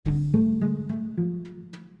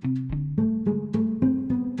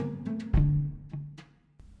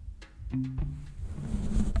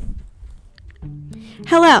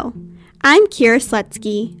Hello, I'm Kyra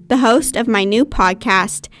Slutzky, the host of my new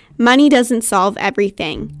podcast, Money Doesn't Solve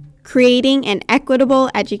Everything, Creating an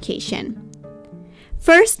Equitable Education.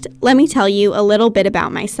 First, let me tell you a little bit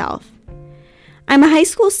about myself. I'm a high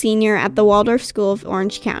school senior at the Waldorf School of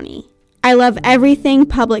Orange County. I love everything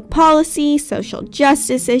public policy, social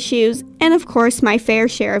justice issues, and of course my fair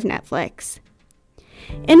share of Netflix.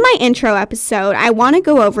 In my intro episode, I want to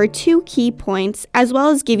go over 2 key points as well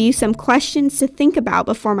as give you some questions to think about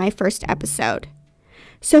before my first episode.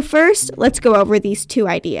 So first, let's go over these 2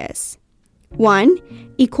 ideas.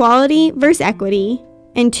 1, equality versus equity,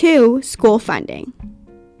 and 2, school funding.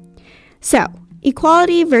 So,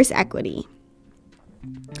 equality versus equity.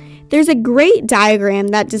 There's a great diagram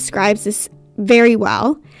that describes this very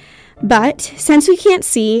well, but since we can't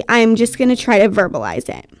see, I'm just going to try to verbalize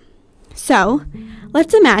it. So,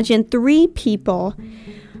 let's imagine 3 people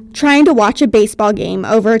trying to watch a baseball game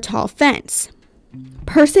over a tall fence.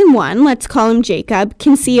 Person 1, let's call him Jacob,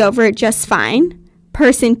 can see over it just fine.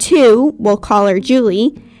 Person 2, we'll call her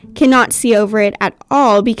Julie, cannot see over it at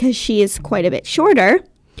all because she is quite a bit shorter.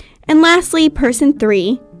 And lastly, person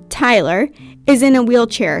 3, Tyler, is in a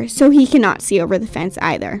wheelchair, so he cannot see over the fence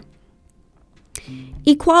either.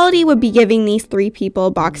 Equality would be giving these 3 people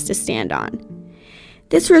a box to stand on.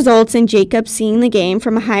 This results in Jacob seeing the game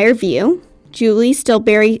from a higher view, Julie still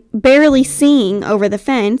barely seeing over the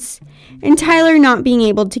fence, and Tyler not being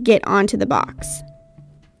able to get onto the box.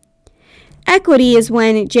 Equity is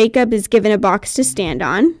when Jacob is given a box to stand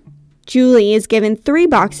on, Julie is given 3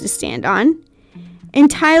 boxes to stand on,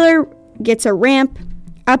 and Tyler gets a ramp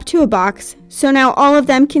up to a box, so now all of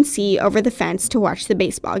them can see over the fence to watch the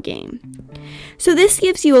baseball game. So this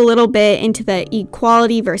gives you a little bit into the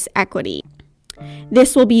equality versus equity.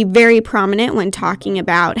 This will be very prominent when talking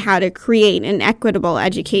about how to create an equitable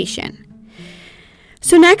education.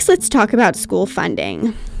 So next, let's talk about school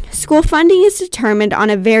funding. School funding is determined on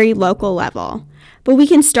a very local level, but we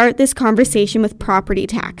can start this conversation with property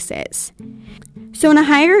taxes. So in a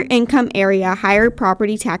higher income area, higher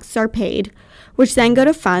property taxes are paid, which then go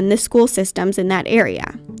to fund the school systems in that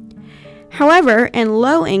area. However, in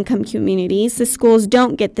low-income communities, the schools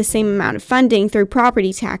don't get the same amount of funding through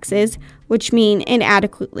property taxes, which mean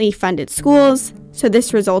inadequately funded schools, so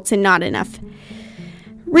this results in not enough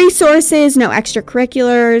resources, no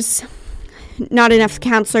extracurriculars, not enough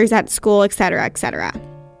counselors at school, etc., etc.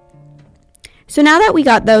 So now that we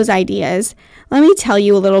got those ideas, let me tell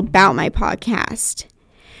you a little about my podcast.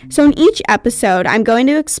 So in each episode, I'm going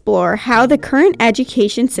to explore how the current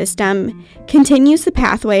education system continues the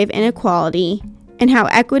pathway of inequality and how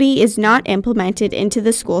equity is not implemented into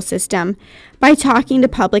the school system by talking to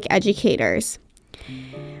public educators.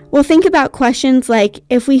 We'll think about questions like,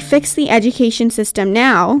 if we fix the education system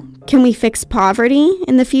now, can we fix poverty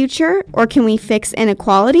in the future, or can we fix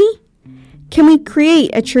inequality? Can we create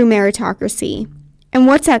a true meritocracy? And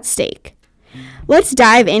what's at stake? Let's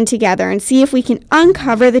dive in together and see if we can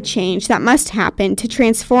uncover the change that must happen to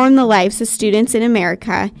transform the lives of students in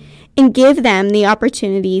America and give them the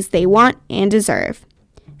opportunities they want and deserve.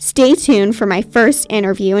 Stay tuned for my first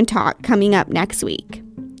interview and talk coming up next week.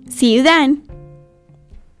 See you then!